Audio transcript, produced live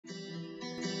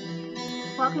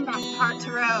Welcome back to Heart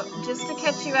to Rope. Just to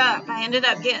catch you up, I ended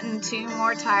up getting 2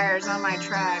 more tires on my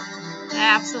truck.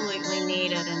 I absolutely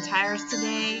need it. And tires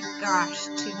today, gosh,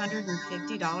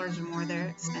 $250 or more. They're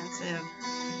expensive.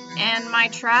 And my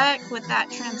truck with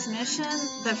that transmission,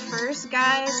 the first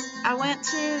guys I went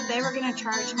to, they were going to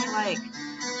charge me like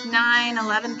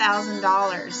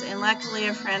 $11,000. And luckily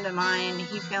a friend of mine,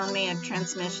 he found me a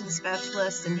transmission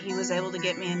specialist and he was able to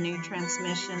get me a new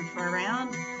transmission for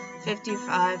around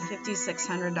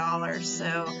 $5,600.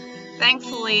 So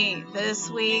thankfully this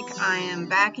week I am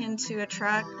back into a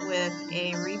truck with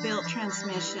a rebuilt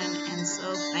transmission and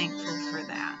so thankful for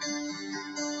that.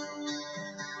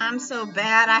 I'm so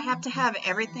bad. I have to have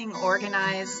everything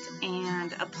organized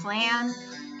and a plan,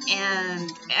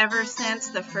 and ever since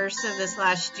the first of this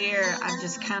last year I've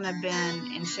just kind of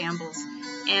been in shambles,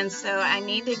 and so I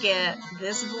need to get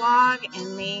this vlog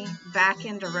and me back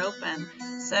into roping.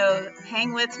 So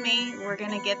hang with me, we're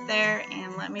gonna get there,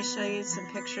 and let me show you some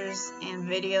pictures and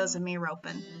videos of me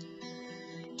roping.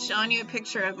 Showing you a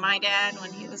picture of my dad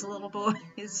when he was a little boy.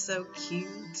 He's so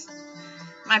cute.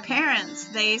 My parents,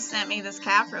 they sent me this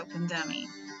calf roping dummy.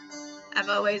 I've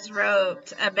always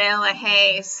roped a bale of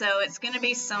hay, so it's going to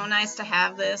be so nice to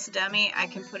have this dummy. I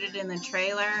can put it in the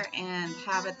trailer and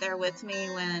have it there with me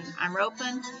when I'm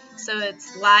roping. So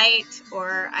it's light,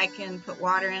 or I can put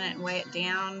water in it and weigh it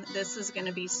down. This is going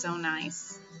to be so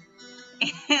nice.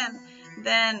 And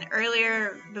then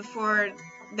earlier, before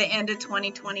the end of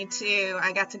 2022,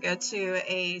 I got to go to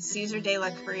a Cesar de la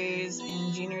Cruz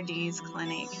and Junior D's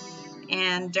clinic.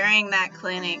 And during that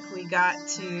clinic, we got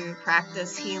to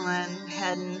practice heeling,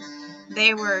 heading.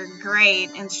 They were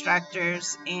great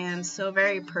instructors and so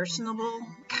very personable,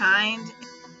 kind.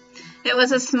 It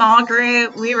was a small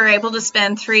group. We were able to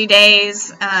spend 3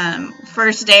 days.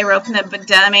 First day roping the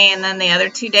dummy, and then the other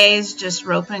 2 days just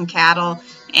roping cattle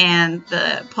and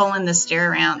pulling the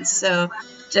steer around. So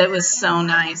it was so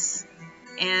nice.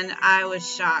 And I was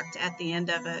shocked at the end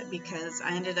of it because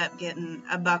I ended up getting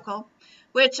a buckle,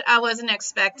 which I wasn't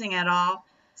expecting at all.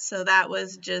 So that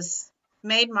was just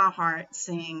made my heart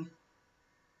sing.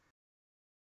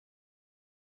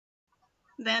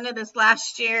 The end of this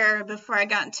last year, before I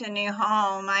got into a new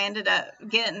home, I ended up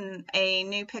getting a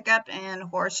new pickup and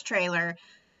horse trailer.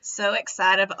 So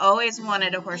excited. I've always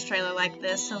wanted a horse trailer like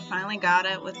this, so finally got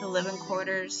it with the living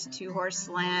quarters, 2-horse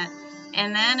slant.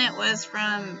 And then it was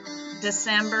from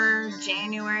December,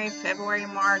 January, February,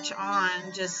 March on,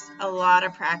 just a lot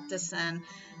of practicing.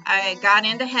 I got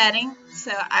into heading,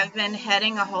 so I've been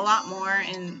heading a whole lot more.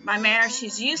 And my mare,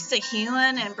 she's used to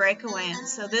heeling and breakawaying,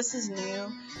 so this is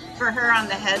new for her on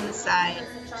the heading side.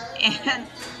 And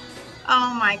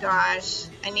oh my gosh,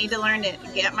 I need to learn to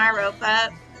get my rope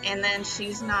up, and then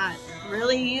she's not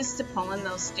really used to pulling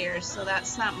those steers, so that's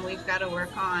something we've got to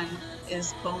work on,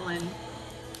 is pulling.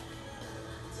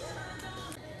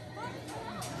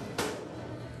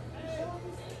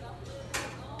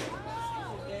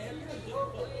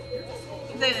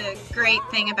 The great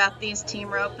thing about these team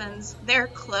ropings, they're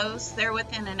close. They're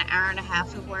within an hour and a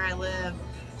half of where I live,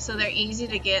 so they're easy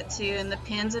to get to, and the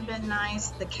pins have been nice.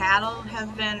 The cattle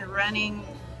have been running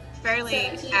fairly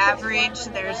average.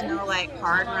 There's no like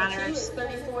hard runners,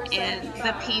 and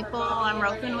the people I'm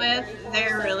roping with,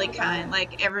 they're really kind.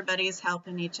 Like, everybody's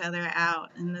helping each other out,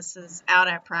 and this is out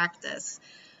at practice.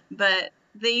 But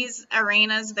these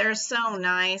arenas, they're so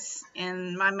nice,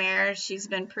 and my mare, she's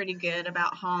been pretty good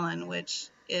about hauling, which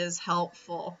is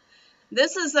helpful.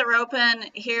 This is the roping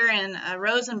here in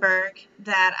Rosenberg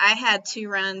that I had 2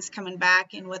 runs coming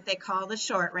back in what they call the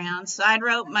short round. So I'd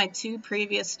rope my 2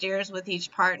 previous steers with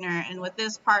each partner, and with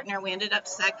this partner we ended up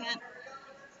second.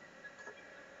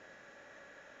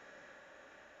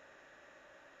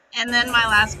 And then my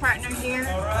last partner here,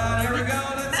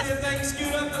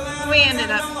 we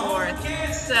ended up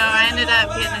 4th. So I ended up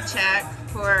getting a check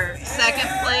for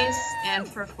 2nd place and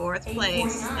for 4th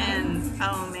place. And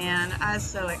oh man, I was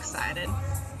so excited.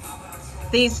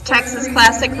 These Texas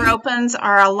Classic ropings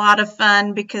are a lot of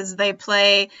fun because they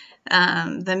play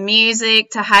the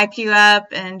music to hype you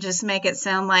up and just make it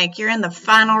sound like you're in the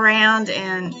final round,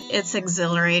 and it's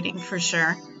exhilarating for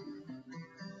sure.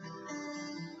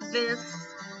 This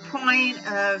point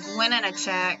of winning a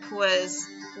check was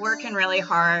working really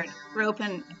hard,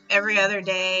 roping every other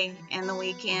day and the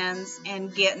weekends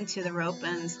and getting to the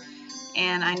ropings.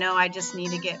 And I know I just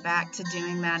need to get back to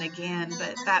doing that again,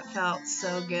 but that felt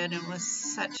so good and was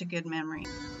such a good memory.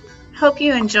 Hope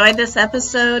you enjoyed this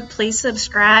episode. Please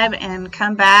subscribe and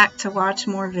come back to watch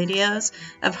more videos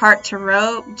of Heart to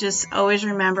Rope. Just always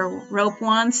remember, rope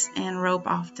once and rope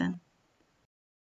often.